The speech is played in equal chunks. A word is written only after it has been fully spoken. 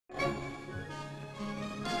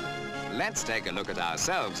Let's take a look at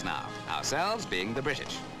ourselves now, ourselves being the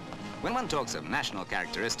British. When one talks of national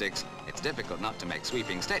characteristics, it's difficult not to make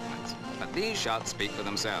sweeping statements, but these shots speak for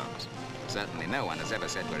themselves. Certainly no one has ever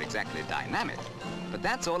said we're exactly dynamic, but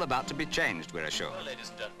that's all about to be changed, we're assured. Well, ladies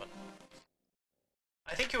and gentlemen,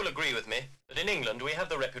 I think you will agree with me that in England we have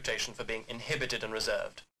the reputation for being inhibited and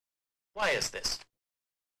reserved. Why is this?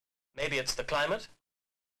 Maybe it's the climate,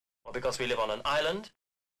 or because we live on an island,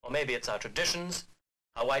 or maybe it's our traditions,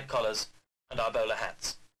 our white collars, and our bowler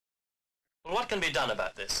hats. Well, what can be done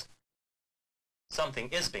about this? Something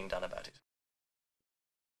is being done about it.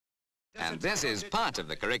 And this is part of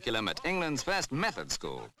the curriculum at England's first method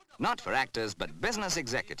school. Not for actors, but business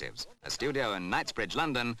executives. A studio in Knightsbridge,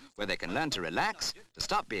 London, where they can learn to relax, to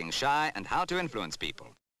stop being shy, and how to influence people.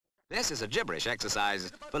 This is a gibberish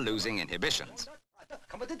exercise for losing inhibitions.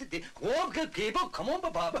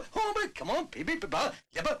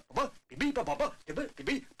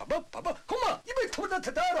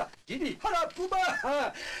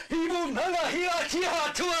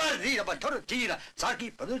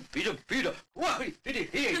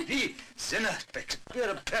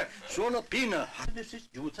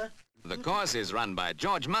 The course is run by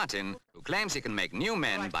George Martin, who claims he can make new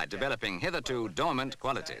men by developing hitherto dormant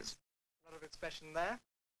qualities. A lot of expression there.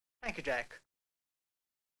 Thank you, Jack.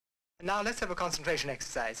 And now let's have a concentration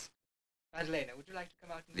exercise. Madalena, would you like to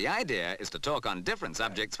come out? The idea is to talk on different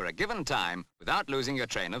subjects for a given time without losing your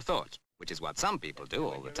train of thought, which is what some people do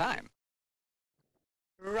all the time.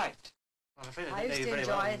 Right. I'm afraid I don't know you very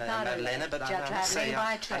well, Madalena, but I must say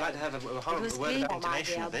I'd like to have a horrible word of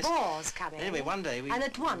intimation of this. Anyway, one day we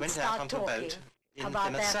went out onto a boat in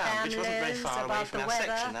Plymouth Sound, which wasn't very far away from our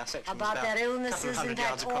section. Our section was about a couple of hundred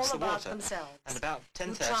yards across the water. And about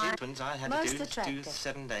 10:30, I had to do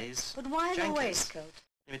 7 days. But why the Jenkins. waistcoat?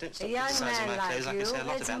 If you don't stop criticising my clothes, I can say a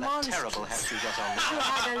lot about that terrible hat you got on. You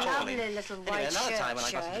had a lovely little white Anyway, another shirt time when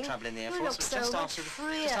I got into trouble in the Air Force was just after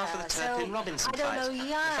the Turpin Robinson fight.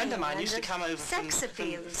 A friend of mine used to come over from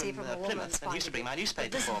Plymouth and used to bring my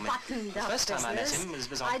newspaper for me. The first time I met him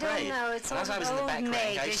was on parade. And as I was in the back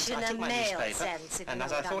rank, I took my newspaper, and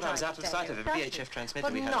as I thought I was out of sight of a VHF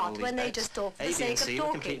transmitter we had on all these boats, A, B and C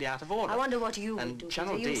were completely out of order. I wonder what you would do. And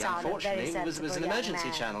Channel D, unfortunately, was an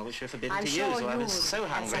emergency channel which we were forbidden to use. So I was so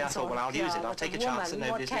hungry, I thought, well, I'll use it. I'll take a chance that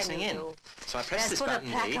nobody's listening in. So I pressed this button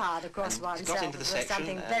D and got into the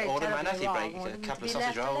section, ordered my natty break, a couple of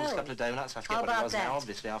sausage rolls, a couple of donuts, I forget what it was now,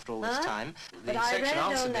 obviously, after all this time. The section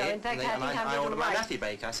answered me, and I ordered my natty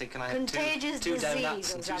break. I said, can I have two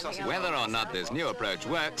donuts and two sausage rolls? Whether or not this new approach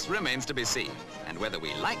works remains to be seen, and whether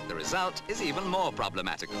we like the result is even more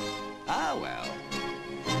problematical. Ah, well.